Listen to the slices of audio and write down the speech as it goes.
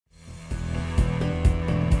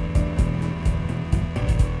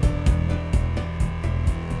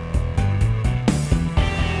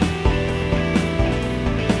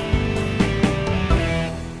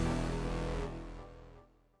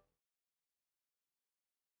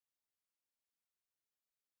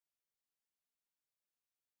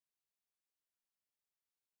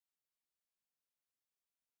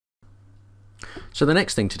So the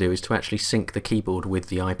next thing to do is to actually sync the keyboard with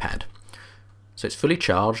the iPad. So it's fully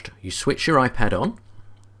charged, you switch your iPad on,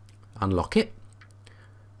 unlock it,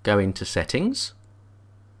 go into settings,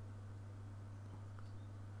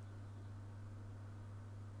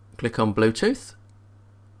 click on Bluetooth,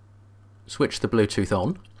 switch the Bluetooth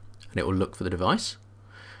on and it will look for the device.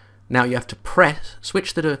 Now you have to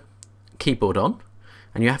switch the keyboard on,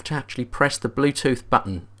 and you have to actually press the Bluetooth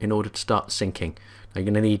button in order to start syncing. Now you're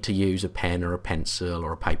going to need to use a pen or a pencil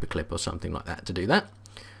or a paperclip or something like that to do that.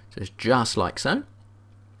 So it's just like so.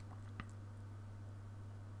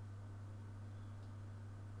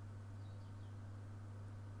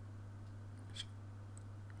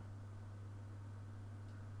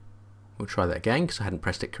 We'll try that again because I hadn't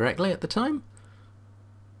pressed it correctly at the time.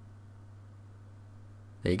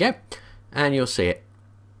 There you go, and you'll see it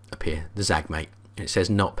appear, the ZAGG mate. It says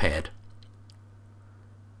not paired.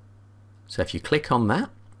 So if you click on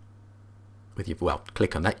that with your, well,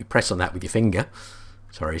 click on that, you press on that with your finger.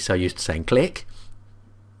 Sorry, so used to saying click.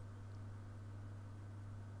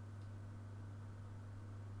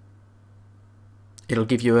 It'll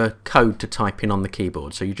give you a code to type in on the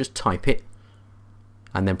keyboard, so you just type it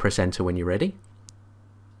and then press enter when you're ready.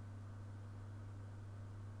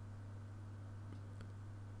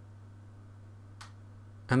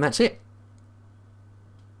 And that's it.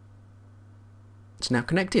 It's now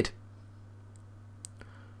connected.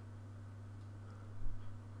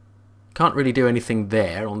 Can't really do anything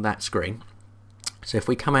there on that screen. So if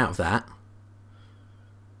we come out of that,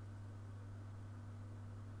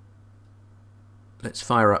 let's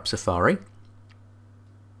fire up Safari.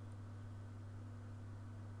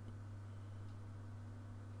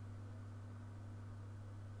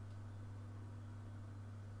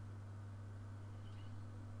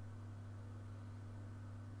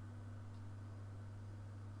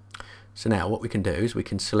 So now what we can do is we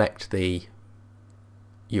can select the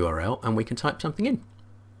URL and we can type something in.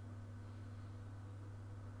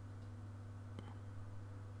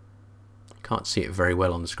 Can't see it very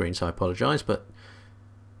well on the screen, so I apologise, but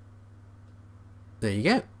there you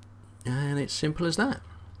go. And it's simple as that.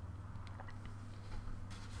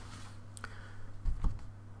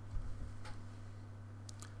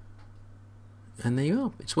 And there you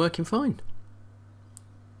are, it's working fine.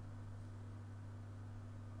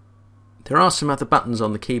 There are some other buttons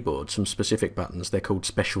on the keyboard, some specific buttons. They're called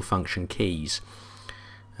special function keys.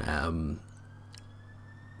 There's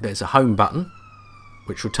a home button,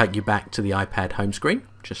 which will take you back to the iPad home screen,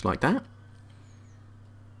 just like that.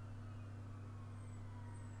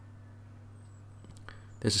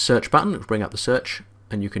 There's a search button, which will bring up the search,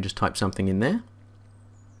 and you can just type something in there.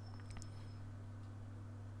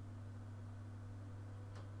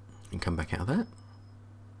 And come back out of that.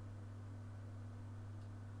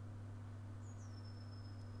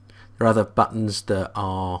 There are other buttons that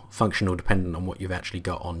are functional dependent on what you've actually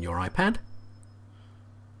got on your iPad.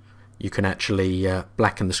 You can actually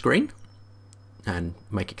blacken the screen and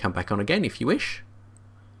make it come back on again if you wish.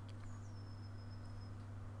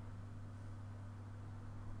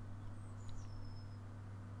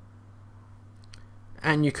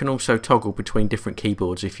 And you can also toggle between different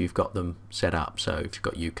keyboards if you've got them set up. So if you've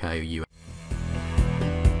got UK or US.